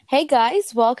Hey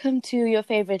guys, welcome to your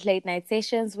favorite late night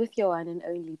sessions with your one and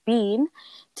only Bean.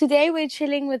 Today we're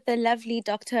chilling with the lovely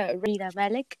Dr. Rina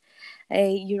Malik,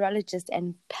 a urologist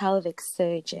and pelvic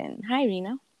surgeon. Hi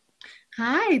Rina.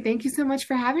 Hi, thank you so much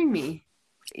for having me.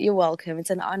 You're welcome. It's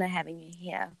an honor having you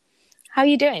here. How are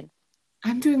you doing?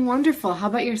 I'm doing wonderful. How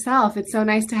about yourself? It's so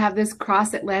nice to have this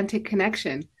cross-Atlantic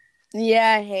connection.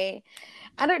 Yeah, hey.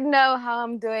 I don't know how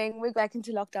I'm doing. We're back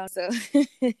into lockdown, so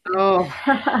Oh,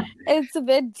 it's a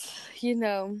bit, you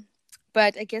know,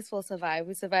 but I guess we'll survive.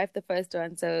 We survived the first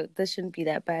one, so this shouldn't be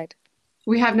that bad.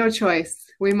 we have no choice.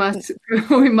 We must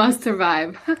we must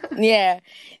survive. Yeah.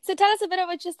 So tell us a bit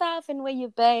about yourself and where you're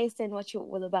based and what you're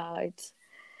all about.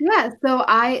 Yeah, so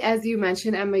I, as you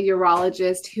mentioned, am a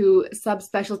urologist who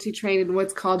subspecialty trained in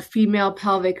what's called female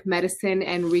pelvic medicine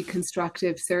and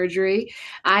reconstructive surgery.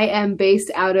 I am based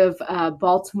out of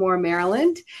Baltimore,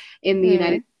 Maryland, in the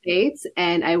United Mm. States,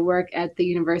 and I work at the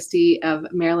University of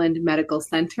Maryland Medical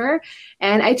Center.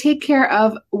 And I take care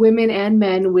of women and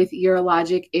men with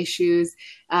urologic issues,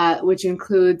 which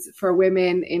includes for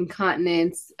women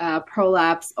incontinence,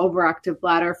 prolapse, overactive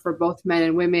bladder for both men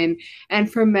and women,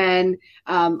 and for men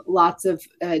lots of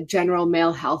general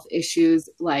male health issues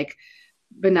like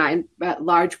benign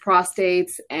large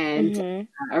prostates and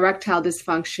Mm-hmm. erectile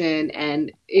dysfunction and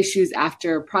issues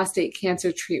after prostate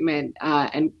cancer treatment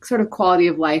and sort of quality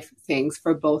of life things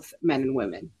for both men and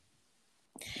women.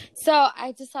 So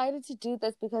I decided to do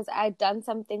this because I'd done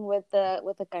something with the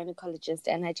gynecologist,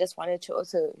 and I just wanted to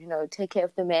also, take care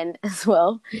of the men as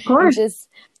well, Of and course. just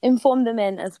inform the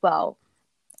men as well.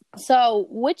 So,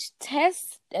 which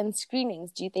tests and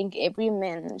screenings do you think every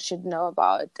man should know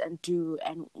about and do,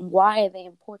 and why are they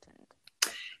important?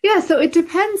 Yeah, so it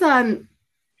depends on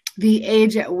the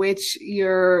age at which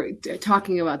you're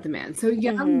talking about the man. So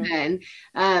young Mm-hmm.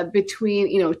 men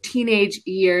between teenage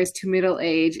years to middle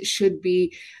age should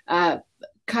be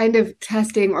kind of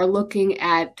testing or looking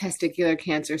at testicular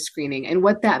cancer screening. And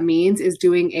what that means is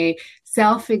doing a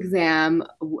self exam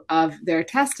of their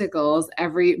testicles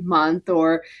every month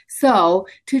or so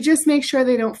to just make sure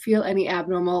they don't feel any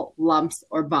abnormal lumps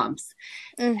or bumps.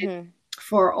 Mm-hmm.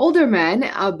 For older men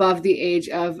above the age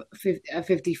of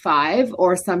 55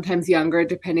 or sometimes younger,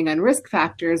 depending on risk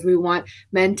factors, we want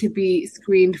men to be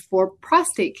screened for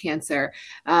prostate cancer,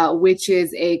 which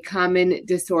is a common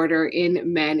disorder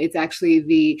in men. It's actually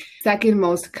the second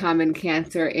most common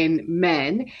cancer in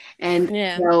men. And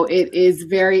Yeah. so it is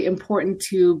very important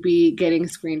to be getting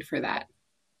screened for that.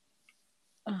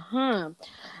 Uh-huh.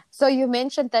 So you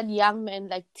mentioned that young men,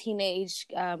 like teenage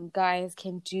guys,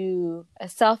 can do a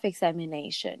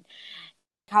self-examination.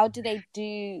 How do they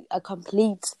do a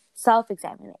complete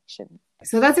self-examination?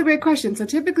 So that's a great question. So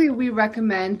typically we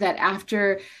recommend that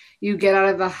after you get out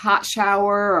of a hot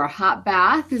shower or a hot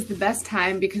bath is the best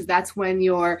time because that's when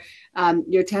your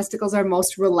testicles are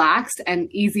most relaxed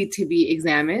and easy to be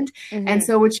examined. And Mm-hmm.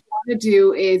 so what you want to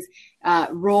do is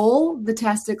roll the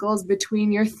testicles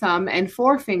between your thumb and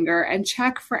forefinger and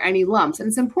check for any lumps. And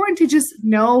it's important to just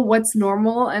know what's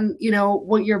normal and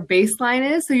what your baseline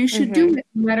is. So you should do Mm-hmm. it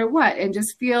no matter what, and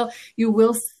just you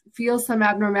will feel some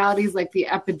abnormalities like the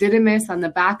epididymis on the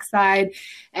backside,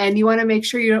 and you want to make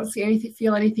sure you don't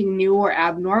feel anything new or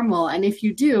abnormal. And if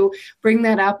you do, bring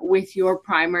that up with your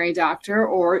primary doctor,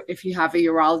 or if you have a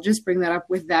urologist, bring that up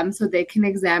with them so they can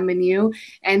examine you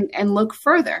and look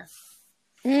further.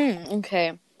 Okay.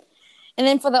 And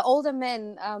then for the older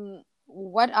men,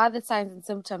 what are the signs and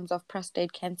symptoms of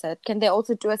prostate cancer? Can they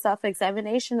also do a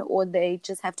self-examination, or they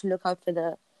just have to look out for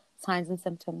the signs and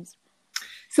symptoms?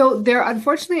 So there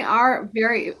unfortunately are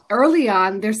very early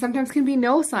on, there sometimes can be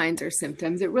no signs or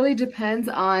symptoms. It really depends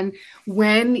on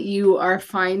when you are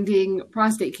finding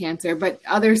prostate cancer, but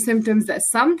other symptoms that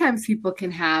sometimes people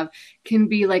can have can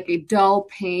be like a dull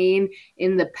pain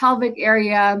in the pelvic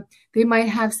area. They might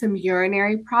have some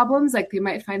urinary problems, like they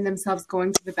might find themselves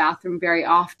going to the bathroom very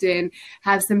often,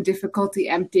 have some difficulty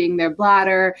emptying their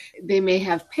bladder. They may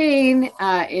have pain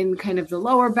in kind of the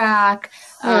lower back.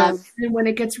 Yeah. And when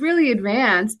it gets really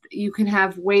advanced, you can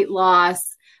have weight loss,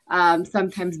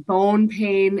 sometimes bone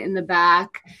pain in the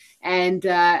back, and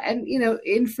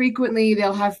infrequently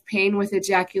they'll have pain with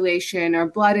ejaculation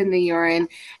or blood in the urine.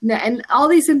 And all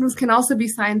these symptoms can also be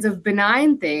signs of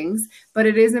benign things, but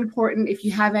it is important if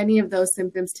you have any of those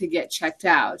symptoms to get checked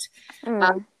out.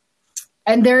 Mm.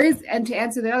 And to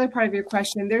answer the other part of your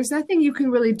question, there's nothing you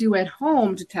can really do at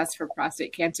home to test for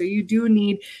prostate cancer. You do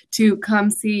need to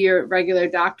come see your regular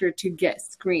doctor to get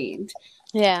screened.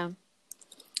 Yeah.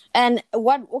 And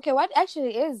what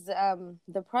actually is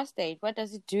the prostate? What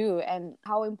does it do, and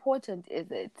how important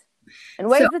is it? And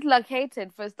where is it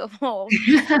located, first of all?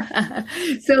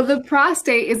 So the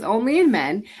prostate is only in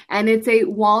men, and it's a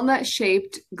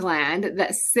walnut-shaped gland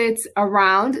that sits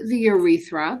around the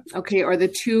urethra, okay, or the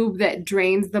tube that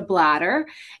drains the bladder,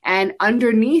 and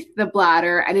underneath the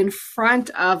bladder and in front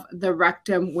of the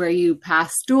rectum where you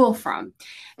pass stool from.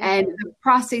 And the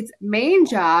prostate's main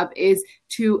job is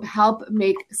to help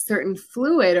make certain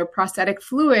fluid or prostatic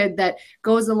fluid that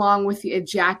goes along with the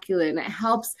ejaculate, and it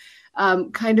helps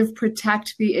kind of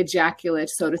protect the ejaculate,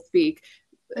 so to speak,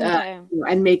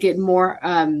 and make it more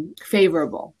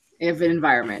favorable of an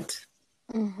environment.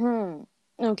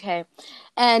 Okay.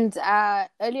 And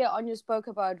earlier on, you spoke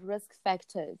about risk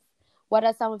factors. What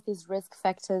are some of these risk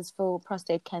factors for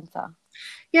prostate cancer?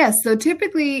 Yes, so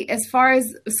typically, as far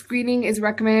as screening is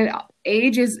recommended,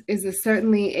 age is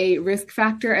certainly a risk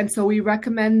factor. And so we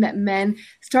recommend that men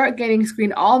start getting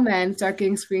screened, all men start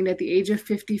getting screened at the age of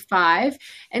 55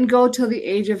 and go till the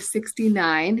age of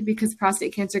 69, because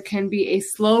prostate cancer can be a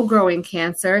slow growing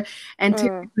cancer. And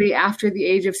typically after the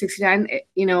age of 69,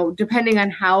 depending on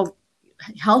how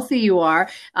healthy you are,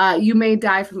 you may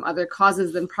die from other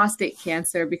causes than prostate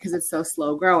cancer because it's so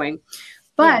slow growing.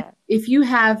 But if you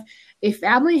have a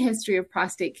family history of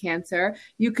prostate cancer,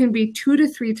 you can be 2 to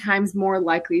 3 times more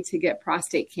likely to get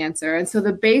prostate cancer. And so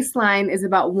the baseline is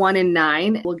about 1 in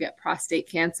 9 will get prostate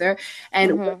cancer.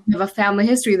 And we have a family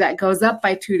history that goes up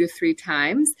by 2 to 3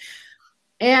 times.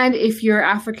 And if you're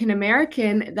African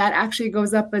American, that actually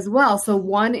goes up as well. So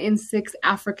 1 in 6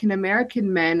 African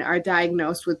American men are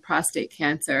diagnosed with prostate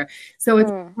cancer. So it's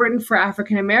important for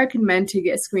African American men to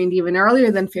get screened even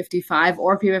earlier than 55,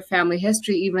 or if you have a family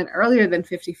history, even earlier than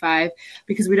 55,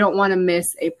 because we don't want to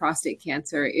miss a prostate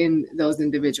cancer in those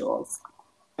individuals.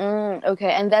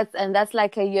 Okay, and that's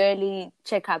like a yearly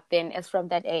checkup then, is from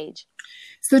that age.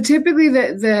 So typically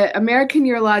the American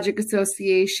Urologic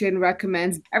Association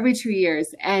recommends every 2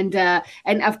 years. And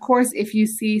of course, if you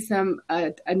see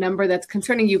a number that's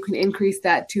concerning, you can increase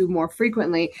that to more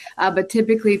frequently. But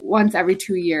typically once every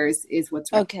 2 years is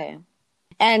what's recommended.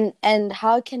 Okay. And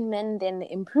how can men then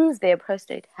improve their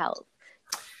prostate health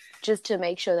just to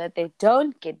make sure that they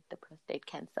don't get the prostate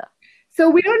cancer? So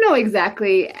we don't know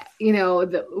exactly,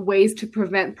 the ways to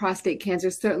prevent prostate cancer.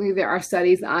 Certainly there are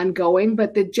studies ongoing,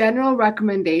 but the general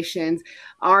recommendations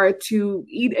are to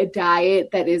eat a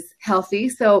diet that is healthy.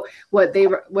 So what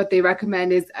they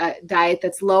recommend is a diet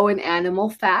that's low in animal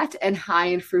fat and high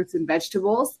in fruits and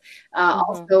vegetables.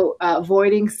 Also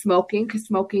avoiding smoking, because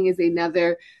smoking is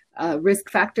another risk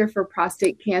factor for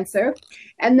prostate cancer.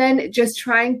 And then just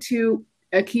trying to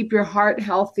keep your heart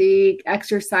healthy,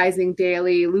 exercising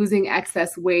daily, losing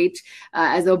excess weight,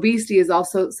 as obesity is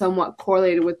also somewhat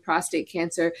correlated with prostate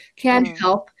cancer, can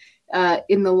help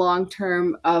in the long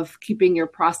term of keeping your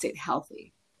prostate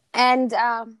healthy. And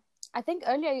I think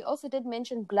earlier you also did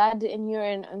mention blood in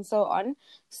urine and so on.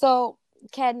 So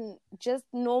can just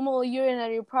normal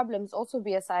urinary problems also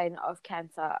be a sign of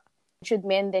cancer? Should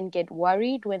men then get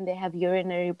worried when they have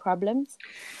urinary problems?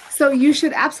 So you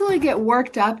should absolutely get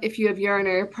worked up if you have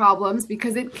urinary problems,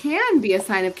 because it can be a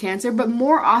sign of cancer, but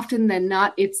more often than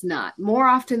not, it's not. More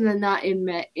often than not in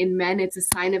men, it's a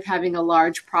sign of having a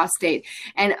large prostate.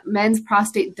 And men's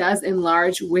prostate does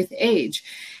enlarge with age.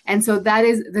 And so that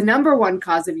is the number one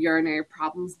cause of urinary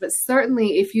problems. But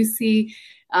certainly if you see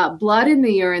blood in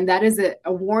the urine, that is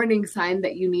a warning sign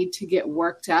that you need to get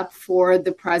worked up for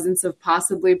the presence of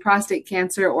possibly prostate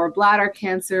cancer or bladder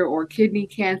cancer or kidney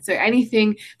cancer,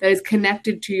 anything that is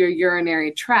connected to your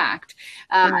urinary tract.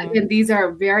 And these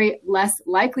are very less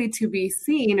likely to be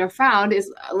seen or found.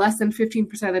 Is less than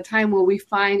 15% of the time will we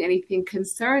find anything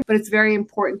concerned, but it's very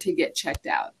important to get checked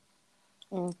out.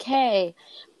 Okay.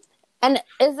 And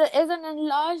is an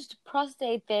enlarged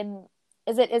prostate then,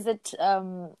 is it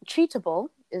treatable?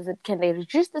 Can they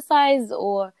reduce the size,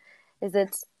 or is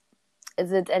it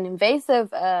an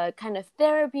invasive kind of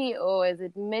therapy, or is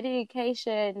it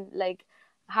medication? Like,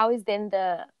 how is then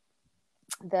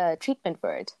the treatment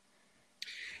for it?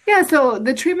 Yeah, so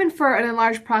the treatment for an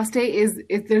enlarged prostate is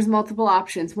if there's multiple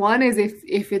options. One is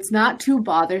if it's not too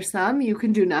bothersome, you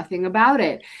can do nothing about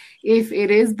it. If it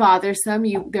is bothersome,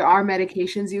 there are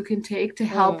medications you can take to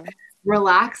help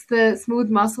relax the smooth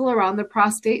muscle around the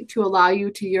prostate to allow you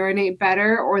to urinate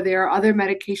better, or there are other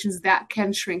medications that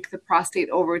can shrink the prostate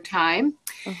over time.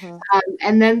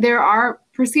 And then there are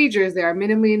procedures. There are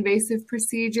minimally invasive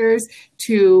procedures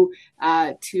to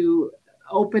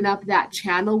open up that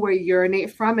channel where you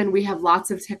urinate from, and we have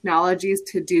lots of technologies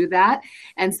to do that.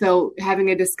 And so having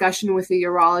a discussion with a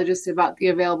urologist about the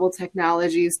available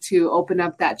technologies to open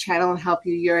up that channel and help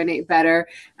you urinate better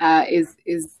is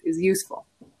useful.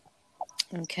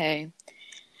 Okay.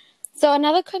 So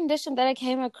another condition that I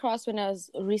came across when I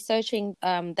was researching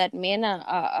that men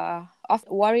are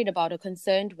often worried about or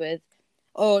concerned with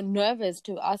or nervous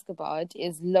to ask about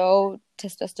is low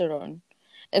testosterone.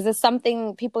 Is this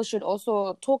something people should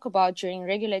also talk about during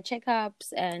regular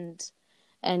checkups and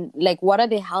like what are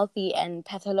the healthy and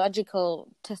pathological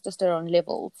testosterone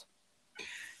levels?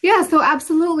 Yeah, so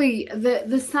absolutely.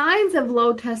 The signs of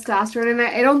low testosterone, and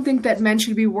I don't think that men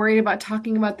should be worried about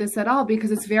talking about this at all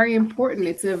because it's very important.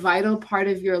 It's a vital part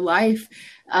of your life,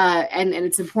 and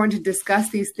it's important to discuss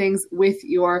these things with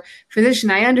your physician.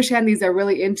 I understand these are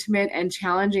really intimate and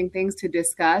challenging things to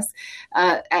discuss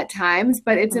at times,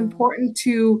 but it's important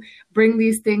to bring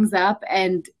these things up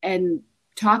and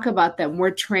talk about them. We're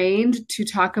trained to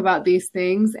talk about these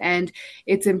things, and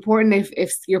it's important if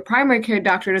your primary care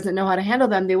doctor doesn't know how to handle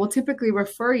them, they will typically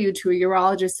refer you to a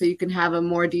urologist so you can have a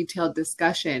more detailed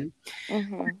discussion.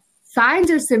 Mm-hmm.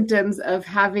 Signs or symptoms of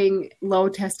having low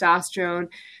testosterone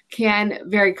can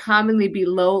very commonly be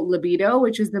low libido,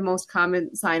 which is the most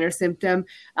common sign or symptom.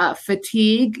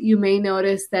 Fatigue, you may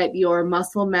notice that your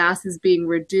muscle mass is being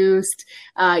reduced.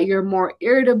 You're more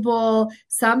irritable.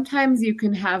 Sometimes you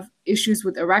can have issues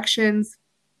with erections.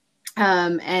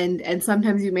 And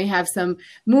sometimes you may have some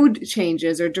mood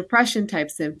changes or depression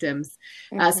type symptoms.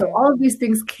 So all of these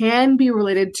things can be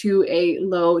related to a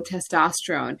low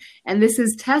testosterone. And this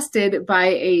is tested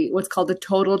by what's called a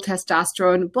total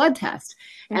testosterone blood test.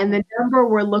 And the number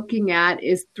we're looking at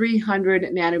is 300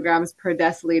 nanograms per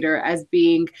deciliter as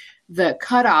being the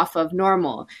cutoff of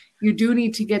normal. You do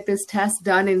need to get this test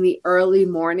done in the early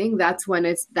morning. That's when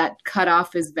that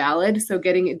cutoff is valid. So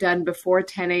getting it done before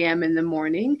 10 a.m. in the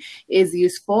morning is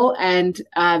useful. And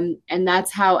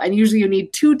that's how, and usually you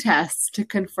need 2 tests to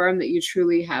confirm that you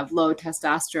truly have low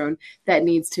testosterone that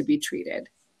needs to be treated.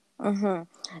 Mm-hmm.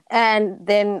 And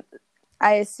then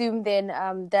I assume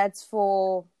then that's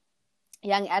for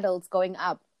young adults going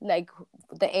up, like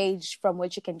the age from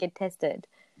which you can get tested.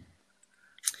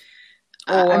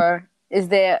 Or is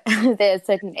there a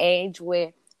certain age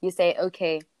where you say,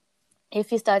 okay,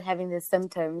 if you start having the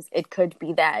symptoms, it could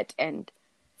be that? And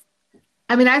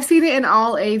I mean, I've seen it in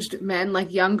all aged men,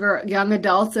 like young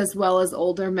adults as well as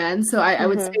older men. So I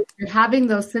would say if you're having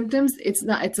those symptoms, it's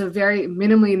a very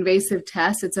minimally invasive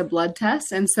test. It's a blood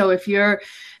test. And so if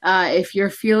you're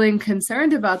feeling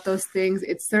concerned about those things,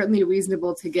 it's certainly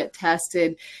reasonable to get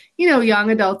tested. You know, young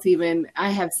adults even,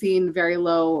 I have seen very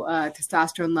low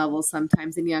testosterone levels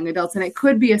sometimes in young adults, and it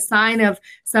could be a sign of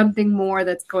something more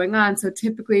that's going on. So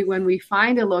typically when we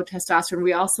find a low testosterone,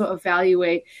 we also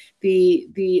evaluate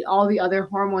all the other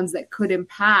hormones that could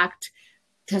impact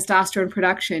testosterone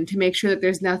production to make sure that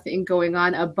there's nothing going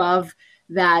on above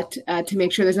that, to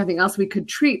make sure there's nothing else we could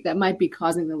treat that might be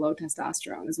causing the low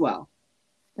testosterone as well.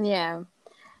 Yeah.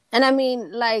 And I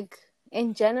mean, like,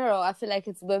 in general, I feel like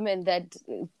it's women that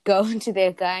go to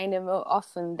their gynae more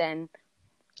often than,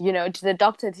 to the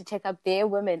doctor to check up their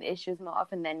women issues more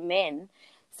often than men.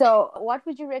 So what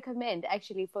would you recommend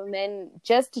actually for men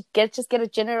just to get a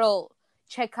general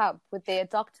checkup with their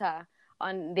doctor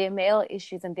on their male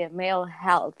issues and their male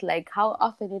health? Like how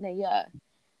often in a year?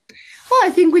 Well,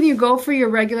 I think when you go for your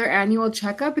regular annual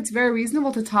checkup, it's very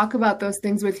reasonable to talk about those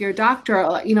things with your doctor.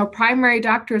 Primary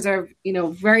doctors are,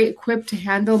 very equipped to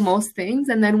handle most things.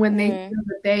 And then when they feel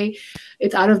that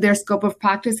it's out of their scope of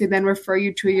practice, they then refer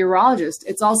you to a urologist.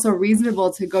 It's also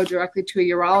reasonable to go directly to a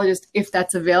urologist if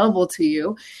that's available to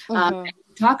you. And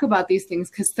talk about these things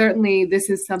because certainly this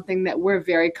is something that we're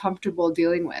very comfortable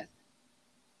dealing with.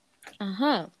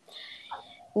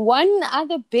 One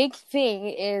other big thing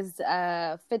is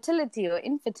fertility or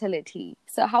infertility.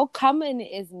 So how common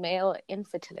is male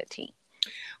infertility?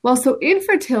 Well, so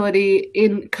infertility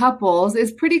in couples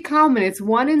is pretty common. It's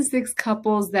 1 in 6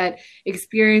 couples that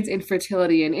experience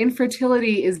infertility. And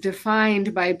infertility is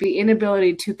defined by the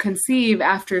inability to conceive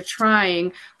after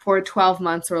trying for 12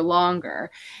 months or longer.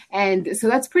 And so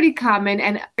that's pretty common.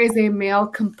 And there is a male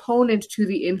component to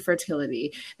the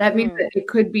infertility. That means that it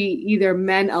could be either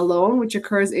men alone, which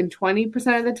occurs in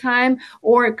 20% of the time,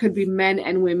 or it could be men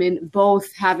and women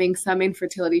both having some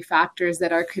infertility factors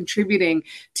that are contributing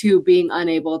to being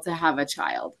unable to have a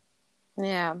child.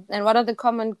 Yeah. And what are the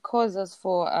common causes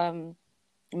for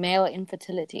male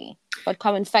infertility? What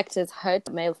common factors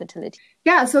hurt male fertility?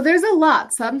 Yeah, so there's a lot.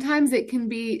 Sometimes it can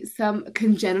be some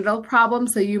congenital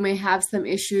problems. So you may have some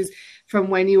issues from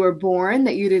when you were born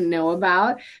that you didn't know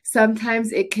about.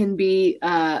 Sometimes it can be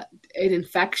an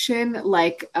infection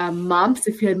like mumps.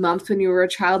 If you had mumps when you were a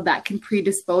child, that can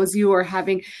predispose you, or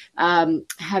having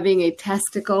a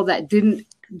testicle that didn't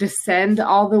descend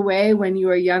all the way when you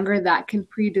are younger, that can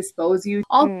predispose you.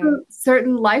 Also,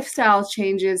 certain lifestyle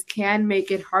changes can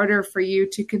make it harder for you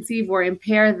to conceive or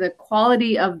impair the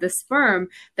quality of the sperm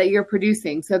that you're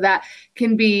producing. So that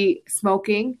can be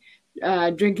smoking,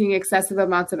 drinking excessive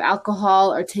amounts of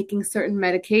alcohol, or taking certain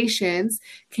medications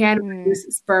can reduce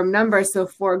sperm numbers. So,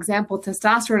 for example,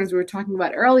 testosterone, as we were talking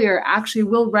about earlier, actually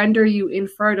will render you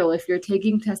infertile if you're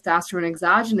taking testosterone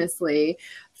exogenously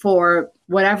for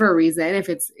whatever reason, if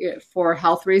it's for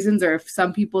health reasons, or if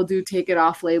some people do take it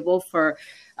off label for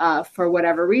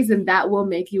whatever reason, that will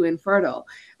make you infertile.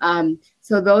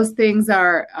 So those things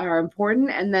are important.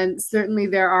 And then certainly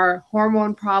there are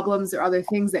hormone problems or other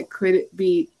things that could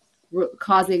be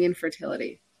causing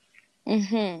infertility.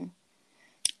 And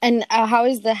how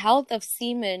is the health of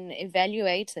semen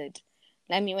evaluated?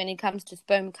 I mean, when it comes to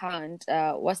sperm count,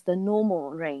 what's the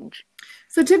normal range?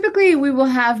 So typically we will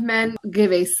have men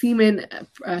give a semen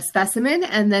specimen,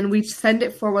 and then we send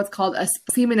it for what's called a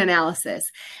semen analysis.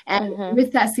 And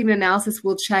with that semen analysis,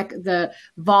 we'll check the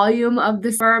volume of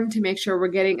the sperm to make sure we're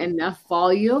getting enough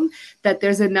volume, that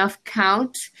there's enough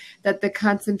count, that the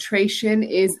concentration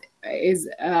is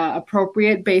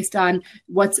appropriate based on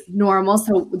what's normal.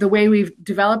 So the way we've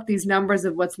developed these numbers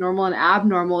of what's normal and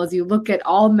abnormal is you look at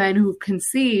all men who've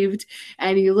conceived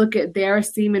and you look at their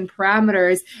semen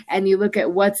parameters, and you look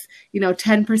at what's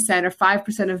 10% or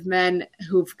 5% of men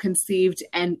who've conceived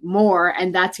and more,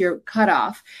 and that's your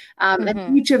cutoff.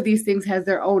 And each of these things has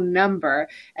their own number.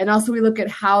 And also we look at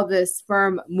how the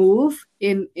sperm move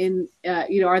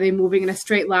are they moving in a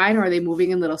straight line, or are they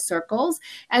moving in little circles?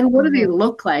 And what do they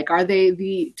look like? Are they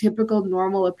the typical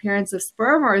normal appearance of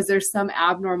sperm, or is there some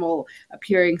abnormal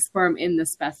appearing sperm in the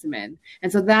specimen?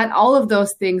 And so that all of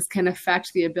those things can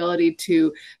affect the ability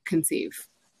to conceive.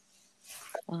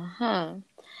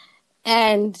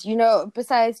 And,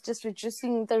 besides just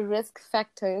reducing the risk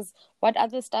factors, what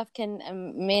other stuff can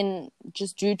men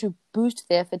just do to boost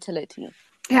their fertility?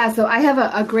 Yeah, so I have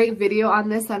a great video on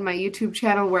this on my YouTube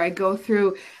channel where I go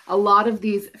through a lot of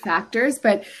these factors,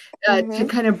 but to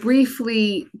kind of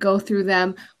briefly go through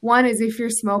them, one is if you're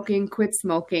smoking, quit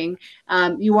smoking.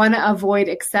 You want to avoid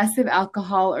excessive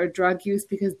alcohol or drug use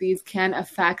because these can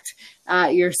affect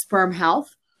your sperm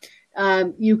health.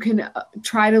 You can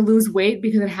try to lose weight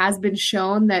because it has been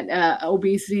shown that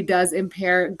obesity does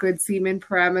impair good semen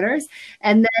parameters.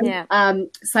 And then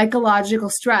psychological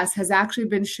stress has actually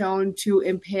been shown to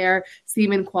impair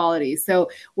semen quality. So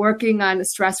working on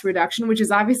stress reduction, which is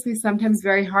obviously sometimes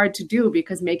very hard to do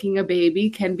because making a baby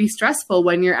can be stressful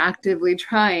when you're actively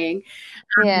trying.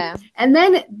 And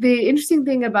then the interesting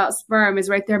thing about sperm is,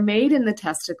 right, they're made in the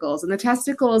testicles, and the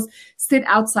testicles sit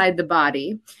outside the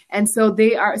body. And so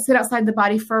they sit outside the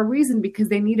body for a reason, because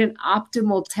they need an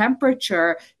optimal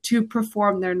temperature to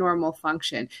perform their normal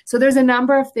function. So there's a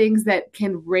number of things that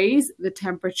can raise the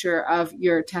temperature of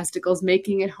your testicles,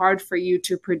 making it hard for you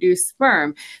to produce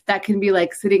sperm. That can be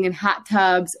like sitting in hot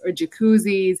tubs or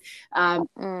jacuzzis.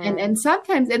 And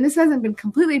sometimes, and this hasn't been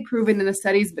completely proven in the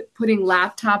studies, but putting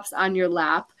laptops on your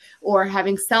lap or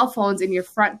having cell phones in your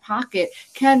front pocket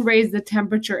can raise the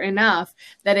temperature enough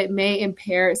that it may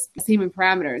impair semen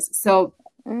parameters. So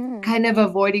kind of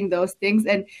avoiding those things.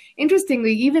 And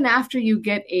interestingly, even after you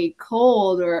get a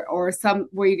cold or some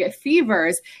where you get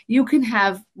fevers, you can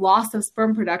have loss of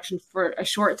sperm production for a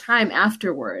short time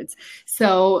afterwards.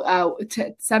 So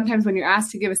sometimes when you're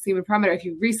asked to give a semen parameter, if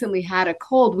you recently had a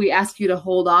cold, we ask you to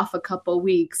hold off a couple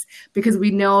weeks, because we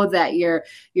know that your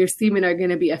semen are going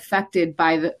to be affected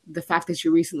by the fact that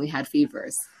you recently had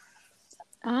fevers.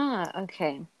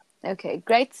 Okay.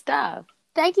 Great stuff.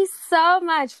 Thank you so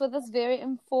much for this very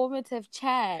informative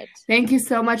chat. Thank you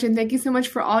so much. And thank you so much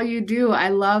for all you do. I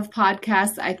love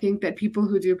podcasts. I think that people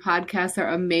who do podcasts are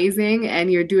amazing,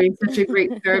 and you're doing such a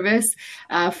great service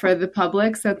for the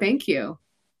public. So thank you.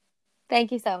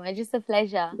 Thank you so much. It's a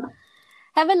pleasure.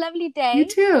 Have a lovely day. You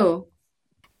too.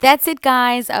 That's it,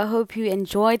 guys. I hope you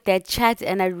enjoyed that chat,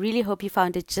 and I really hope you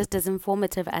found it just as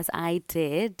informative as I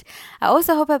did. I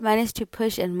also hope I managed to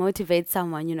push and motivate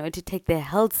someone, to take their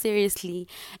health seriously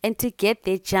and to get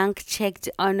their junk checked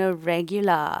on a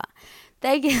regular.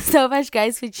 Thank you so much,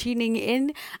 guys, for tuning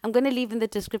in. I'm going to leave in the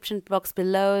description box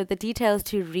below the details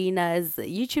to Rena's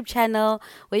YouTube channel,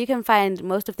 where you can find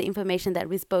most of the information that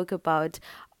we spoke about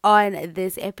on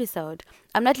this episode.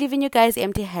 I'm not leaving you guys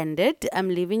empty-handed. I'm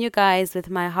leaving you guys with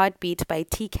My Heartbeat by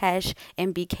T-Cash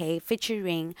MBK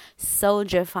featuring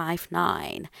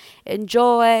Soldier59.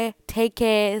 Enjoy, take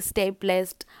care, stay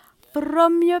blessed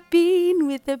from your being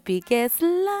with the biggest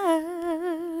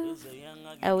love.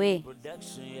 Away.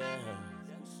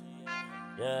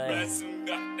 Yeah.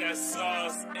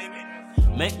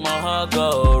 Make my heart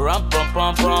go rum pum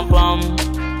pum pum pum.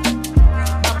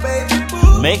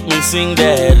 Make me sing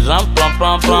that rum pum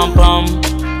pum pum pum.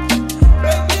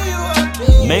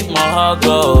 Make my heart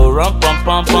go rum pum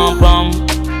pum pum pum.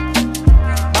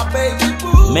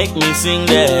 Make me sing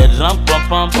that rum pum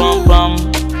pum pum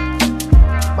pum.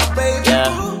 Yeah,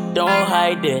 don't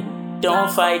hide it,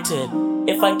 don't fight it.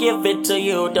 If I give it to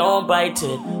you, don't bite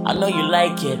it. I know you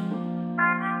like it.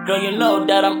 Girl, you know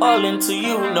that I'm all into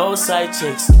you, no side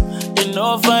chicks. You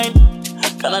know fine.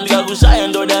 Kana nigga go shy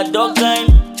and do that dog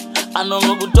kind. I know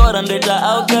go taught and that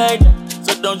outside.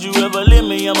 So don't you ever leave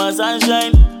me, you're my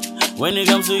sunshine. When it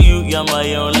comes to you, you're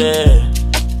my only.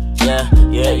 Yeah,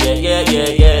 yeah, yeah, yeah, yeah,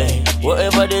 yeah.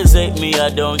 Whatever they say, me, I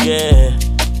don't care.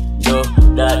 Yo,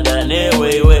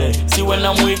 that, way. See, when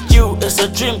I'm with you, it's a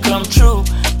dream come true.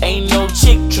 Ain't no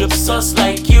chick trips us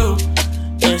like you.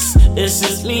 It's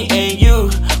just me and you.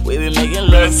 We be making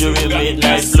love during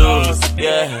midnight blues.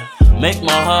 Yeah, make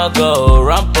my heart go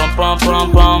rum pum pum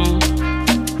pum pum.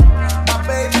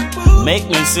 Make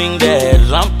me sing that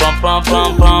rum pum pum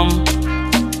pum pum.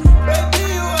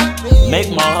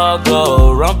 Make my heart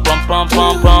go rum pum pum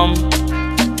pum pum.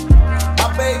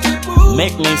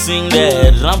 Make me sing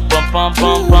that rum pum pum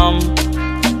pum pum.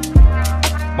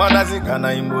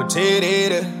 Manazikana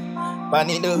imbocherere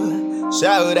panido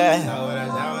shaura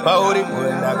pauri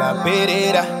muendaga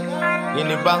perera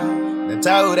inibang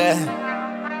nataura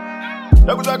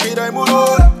dakuzakira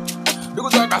imulora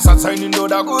ndikuzaka satsaini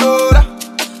ndoda kurora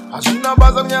azvina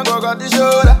basa kunyange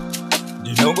katishora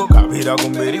ndinongo kapira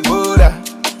kumberi bora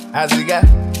aziga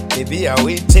baby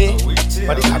awite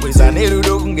madikakwisa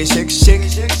nerudo kunge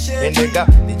shake endeka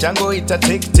ndichangoita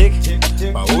take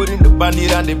pauri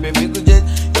ndopandira ndebebi kuje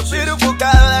you're beautiful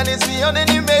girl and it's beyond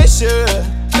any measure.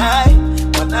 Ay,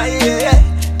 manaye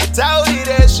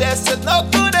itaurire shese no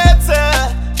kudeta.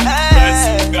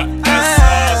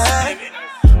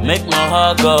 Make my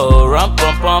heart go rum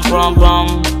pum pum pum pum.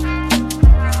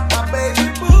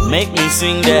 Make me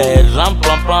sing that rum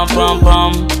pum pum pum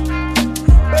pum.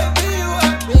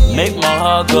 Make my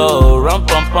heart go rum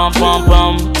pum pum pum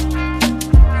pum.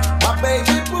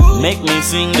 Make me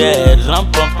sing that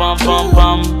rum pum pum pum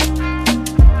pum.